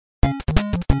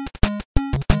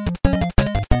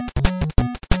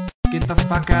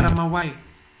fuck out of my way.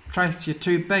 Trace, you're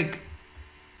too big.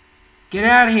 Get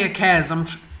out of here,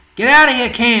 Kaz. Get out of here,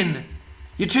 Ken.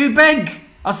 You're too big.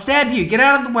 I'll stab you. Get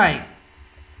out of the way.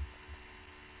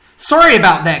 Sorry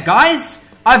about that, guys.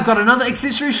 I've got another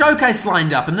accessory showcase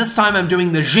lined up, and this time I'm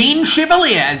doing the Jeanne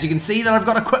Chevalier, as you can see that I've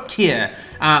got equipped here.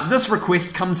 This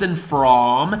request comes in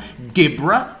from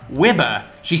Deborah Weber.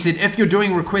 She said, if you're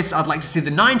doing requests, I'd like to see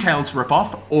the Ninetales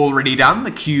ripoff, already done,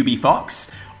 the QB Fox,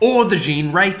 or the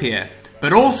Jeanne Rapier.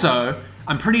 But also,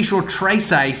 I'm pretty sure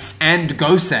Trace Ace and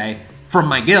Gosei from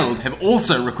my guild have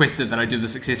also requested that I do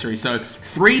this accessory. So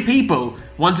 3 people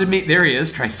wanted me, there he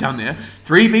is, Trace down there.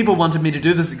 3 people wanted me to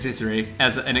do this accessory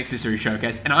as an accessory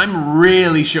showcase, and I'm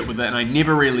really shit with it, and I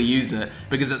never really use it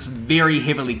because it's very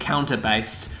heavily counter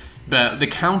based. But the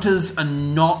counters are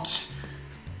not,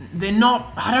 they're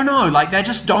not, I don't know, like they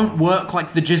just don't work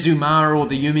like the Jizumara or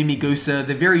the Yumi Migusa.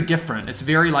 They're very different. It's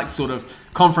very like sort of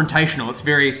confrontational. It's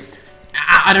very,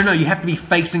 I don't know, you have to be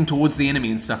facing towards the enemy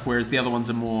and stuff, whereas the other ones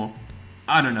are more,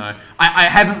 I don't know. I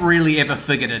haven't really ever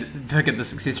figured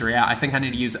this accessory out. I think I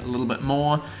need to use it a little bit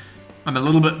more. I'm a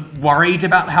little bit worried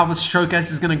about how this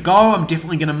showcase is going to go. I'm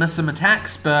definitely going to miss some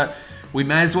attacks, but we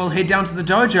may as well head down to the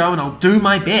dojo and I'll do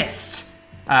my best.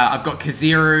 I've got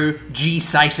Kazeru, G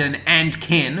Satan, and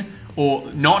Ken,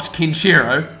 or not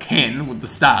Kenshiro, Ken with the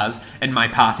stars in my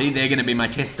party. They're going to be my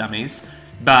test dummies,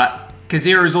 but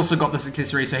Kazeru's also got this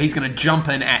accessory, so he's going to jump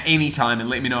in at any time and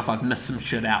let me know if I've missed some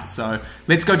shit out. So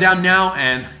let's go down now,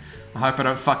 and I hope I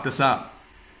don't fuck this up.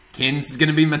 Ken's going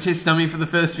to be my test dummy for the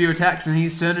first few attacks, and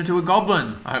he's turned into a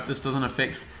goblin. I hope this doesn't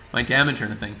affect my damage or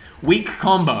anything. Weak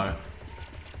combo.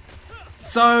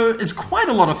 So there's quite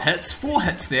a lot of hits, 4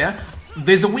 hits there.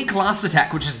 There's a weak last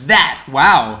attack, which is that.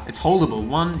 Wow, it's holdable.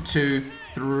 1, 2,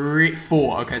 3,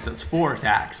 4. Okay, so it's 4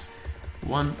 attacks.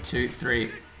 1, 2,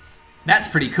 3. That's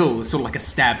pretty cool. It's sort of like a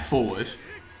stab forward.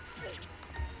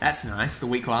 That's nice, the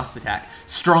weak last attack.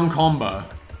 Strong combo.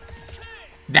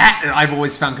 That I've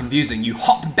always found confusing. You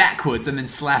hop backwards and then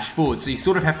slash forward, so you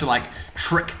sort of have to like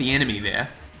trick the enemy there.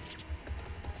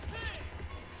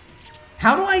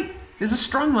 How do I... There's a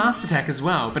strong last attack as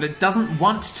well, but it doesn't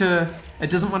want to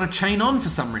chain on for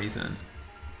some reason.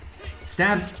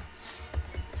 Stab,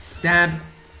 stab,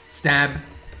 stab,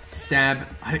 stab.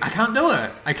 I can't do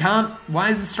it. I can't.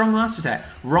 Why is the strong last attack?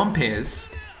 Rompers.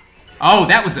 Oh,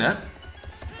 that was it.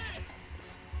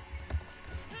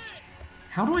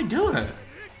 How do I do it?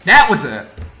 That was it.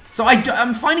 So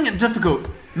I'm finding it difficult.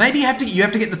 Maybe you have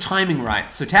to get the timing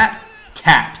right. So tap,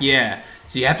 tap, yeah.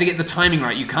 So you have to get the timing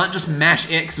right. You can't just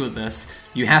mash X with this.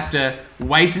 You have to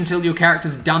wait until your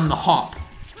character's done the hop,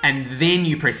 and then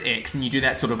you press X, and you do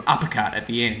that sort of uppercut at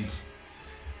the end.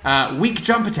 Weak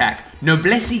jump attack.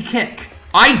 Noblesse kick.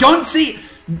 I don't see...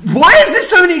 Why is there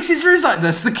so many accessories like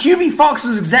this? The QB Fox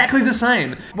was exactly the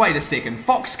same. Wait a second.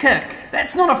 Fox kick.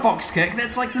 That's not a fox kick.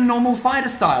 That's like the normal fighter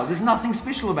style. There's nothing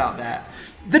special about that.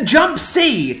 The jump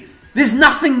C. There's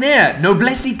nothing there.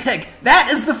 Noblesse kick. That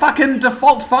is the fucking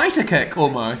default fighter kick,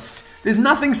 almost. There's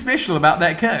nothing special about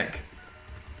that kick.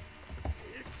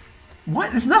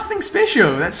 What? There's nothing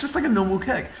special. That's just like a normal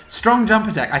kick. Strong jump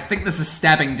attack. I think this is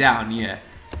stabbing down, yeah.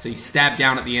 So you stab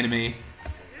down at the enemy.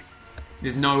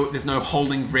 There's no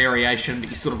holding variation, but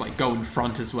you sort of like go in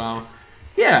front as well.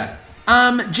 Yeah.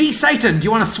 G Satan, do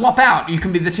you want to swap out? You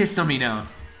can be the test dummy now.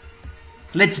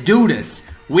 Let's do this.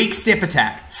 Weak step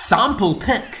attack. Sample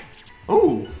pick.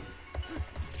 Ooh.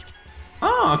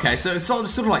 Oh, okay. So it's sort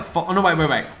of like... Oh, no,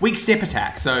 wait. Weak step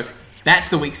attack. So that's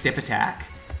the weak step attack.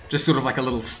 Just sort of like a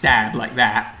little stab like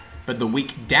that. But the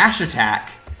weak dash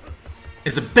attack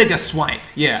is a bigger swipe.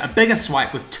 Yeah, a bigger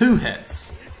swipe with 2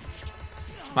 hits.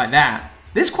 Like that.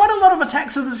 There's quite a lot of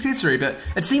attacks with this accessory, but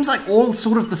it seems like all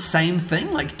sort of the same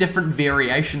thing. Like different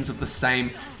variations of the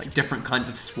same, like different kinds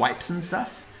of swipes and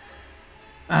stuff.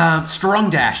 Strong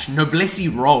dash. Noblesse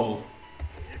roll.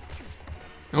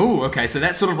 Oh, okay, so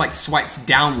that sort of like swipes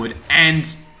downward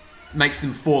and makes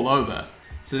them fall over.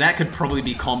 So that could probably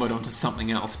be comboed onto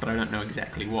something else, but I don't know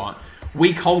exactly what.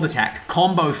 Weak hold attack,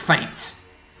 combo feint.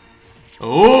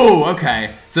 Oh,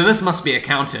 okay. So this must be a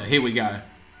counter. Here we go.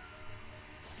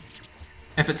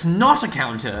 If it's not a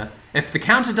counter, if the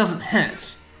counter doesn't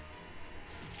hit,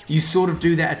 you sort of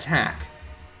do that attack.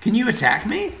 Can you attack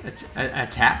me?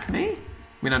 Attack me?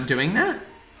 When I'm doing that?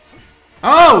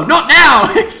 Oh, not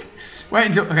now! Wait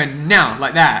until, okay, now,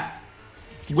 like that.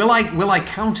 Will I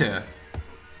counter?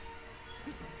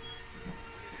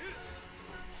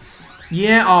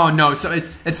 Yeah, oh no, so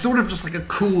it's sort of just like a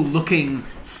cool looking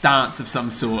stance of some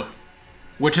sort,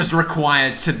 which is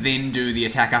required to then do the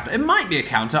attack after. It might be a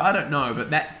counter, I don't know, but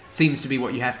that seems to be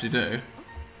what you have to do.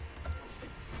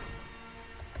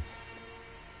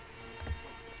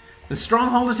 The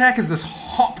stronghold attack is this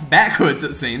hop backwards,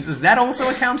 it seems. Is that also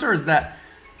a counter? Is that...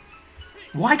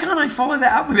 Why can't I follow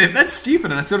that up with it? That's stupid,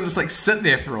 and I sort of just like sit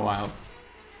there for a while.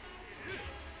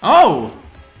 Oh!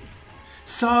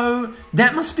 So,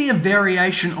 that must be a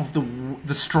variation of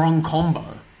the strong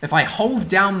combo. If I hold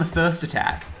down the first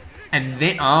attack, and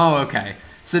then... Oh, okay.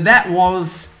 So that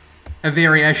was a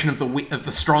variation of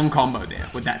the strong combo there,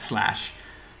 with that slash.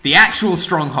 The actual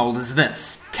stronghold is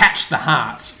this. Catch the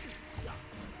heart.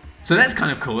 So that's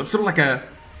kind of cool. It's sort of like a...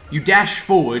 You dash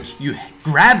forward, you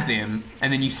grab them,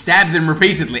 and then you stab them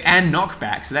repeatedly, and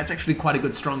knockback. So that's actually quite a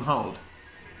good stronghold.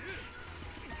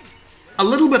 A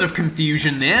little bit of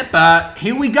confusion there, but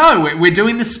here we go. We're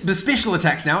doing the special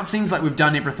attacks now. It seems like we've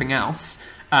done everything else.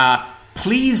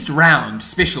 Pleased round,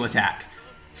 special attack.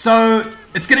 So,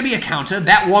 it's going to be a counter.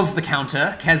 That was the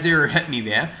counter. Kazuya hit me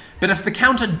there. But if the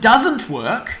counter doesn't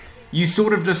work, you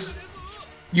sort of just...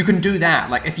 You can do that.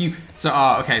 Like, if you... So,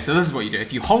 okay, so this is what you do.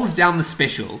 If you hold down the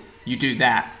special, you do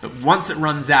that. But once it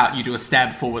runs out, you do a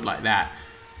stab forward like that.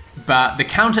 But the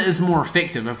counter is more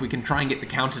effective if we can try and get the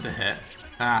counter to hit.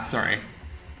 Sorry.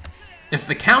 If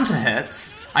the counter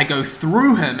hits, I go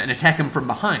through him and attack him from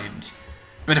behind.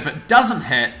 But if it doesn't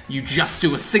hit, you just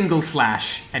do a single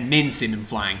slash and then send him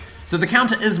flying. So the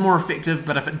counter is more effective,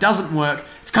 but if it doesn't work,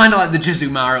 it's kind of like the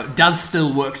Jizumaru. It does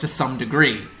still work to some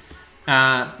degree.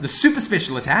 The super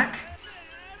special attack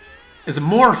is a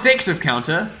more effective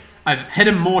counter. I've hit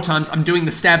him more times. I'm doing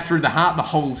the stab through the heart, the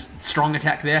whole strong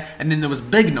attack there, and then there was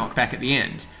big knockback at the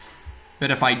end.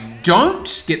 But if I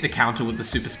don't get the counter with the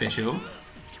super special,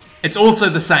 it's also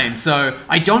the same. So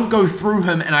I don't go through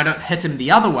him and I don't hit him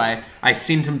the other way. I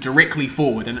send him directly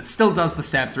forward, and it still does the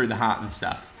stab through the heart and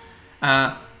stuff.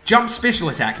 Jump special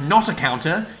attack, not a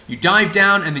counter. You dive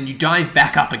down and then you dive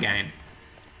back up again.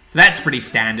 So that's pretty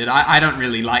standard. I don't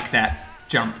really like that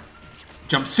jump.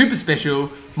 Jump super special,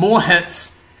 more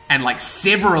hits, and like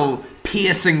several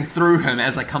piercing through him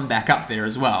as I come back up there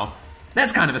as well.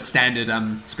 That's kind of a standard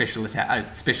special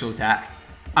attack,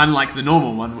 unlike the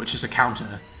normal one, which is a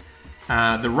counter.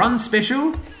 The run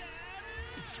special.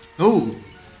 Ooh.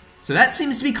 So that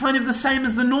seems to be kind of the same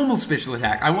as the normal special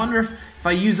attack. I wonder if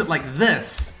I use it like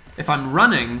this, if I'm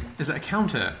running, is it a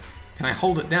counter? Can I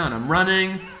hold it down? I'm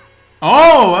running.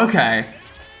 Oh, okay.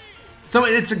 So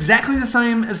it's exactly the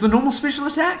same as the normal special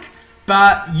attack,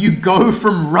 but you go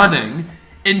from running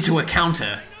into a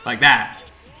counter, like that.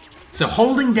 So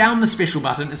holding down the special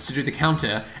button is to do the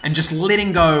counter, and just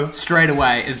letting go straight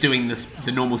away is doing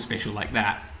the normal special like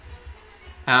that.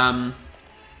 And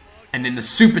then the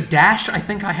super dash, I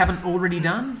think I haven't already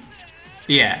done.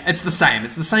 Yeah, it's the same.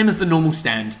 It's the same as the normal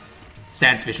stand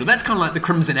special. That's kind of like the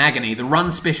Crimson Agony. The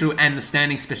run special and the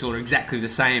standing special are exactly the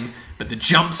same, but the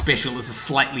jump special is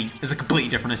a completely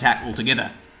different attack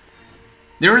altogether.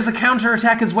 There is a counter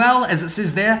attack as well, as it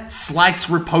says there, Slice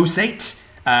Reposate.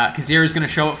 Kazuya's going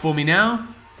to show it for me now.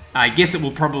 I guess it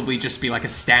will probably just be like a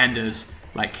standard,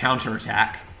 like, counter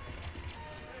attack.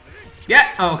 Yeah,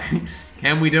 oh,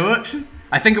 can we do it?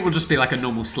 I think it will just be like a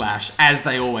normal slash, as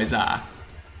they always are.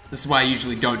 This is why I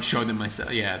usually don't show them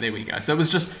myself. Yeah, there we go. So it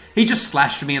was just, he just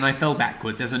slashed me and I fell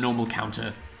backwards as a normal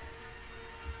counter.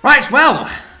 Right, well,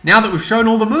 now that we've shown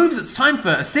all the moves, it's time for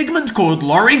a segment called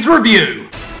Laurie's Review.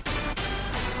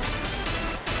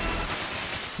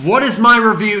 What is my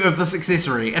review of this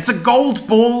accessory? It's a gold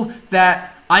ball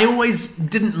that I always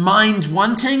didn't mind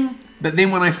wanting, but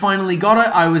then when I finally got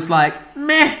it, I was like,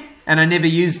 meh, and I never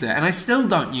used it, and I still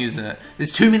don't use it.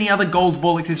 There's too many other gold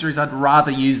ball accessories I'd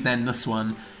rather use than this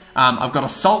one. I've got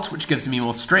Assault, which gives me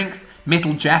more strength,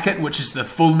 Metal Jacket, which is the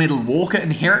Full Metal Walker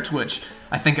inherit, which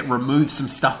I think it removes some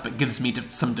stuff but gives me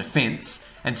some defense,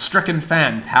 and Stricken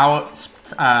Fan, power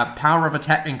of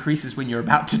attack increases when you're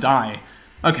about to die.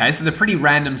 Okay, so they're pretty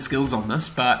random skills on this,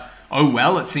 but oh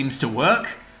well, it seems to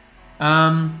work.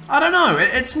 I don't know,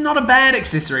 it's not a bad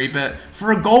accessory, but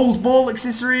for a gold ball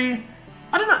accessory,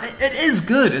 I don't know, it is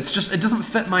good, it's just, it doesn't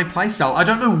fit my playstyle. I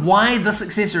don't know why this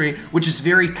accessory, which is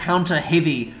very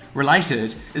counter-heavy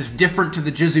related, is different to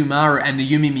the Jizumaru and the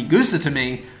Yumi Migusa to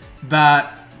me,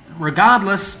 but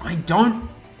regardless, I don't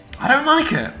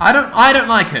like it. I don't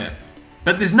like it.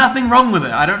 But there's nothing wrong with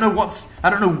it. I don't know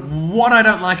what I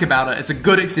don't like about it. It's a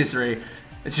good accessory.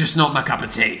 It's just not my cup of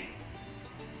tea.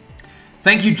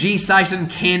 Thank you G,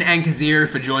 Saiton, Ken, and Kazuya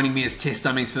for joining me as test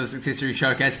dummies for this accessory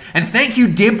showcase. And thank you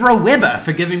Deborah Weber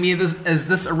for giving me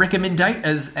this a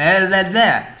recommendation.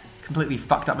 Completely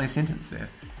fucked up my sentence there.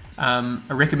 A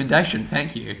recommendation,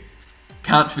 thank you.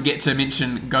 Can't forget to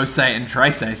mention Gose and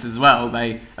Trace as well.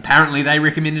 Apparently they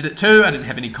recommended it too. I didn't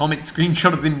have any comment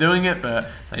screenshot of them doing it,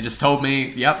 but they just told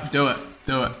me, yep, do it,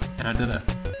 and I did it.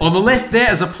 On the left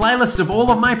there is a playlist of all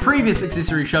of my previous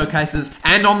accessory showcases,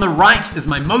 and on the right is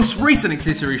my most recent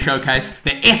accessory showcase,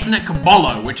 the Ethnic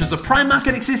Bolo, which is a Prime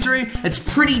Market accessory. It's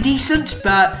pretty decent,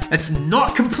 but it's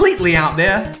not completely out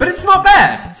there, but it's not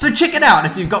bad. So check it out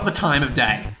if you've got the time of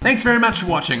day. Thanks very much for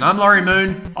watching. I'm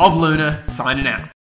LaurieMoon of Luna, signing out.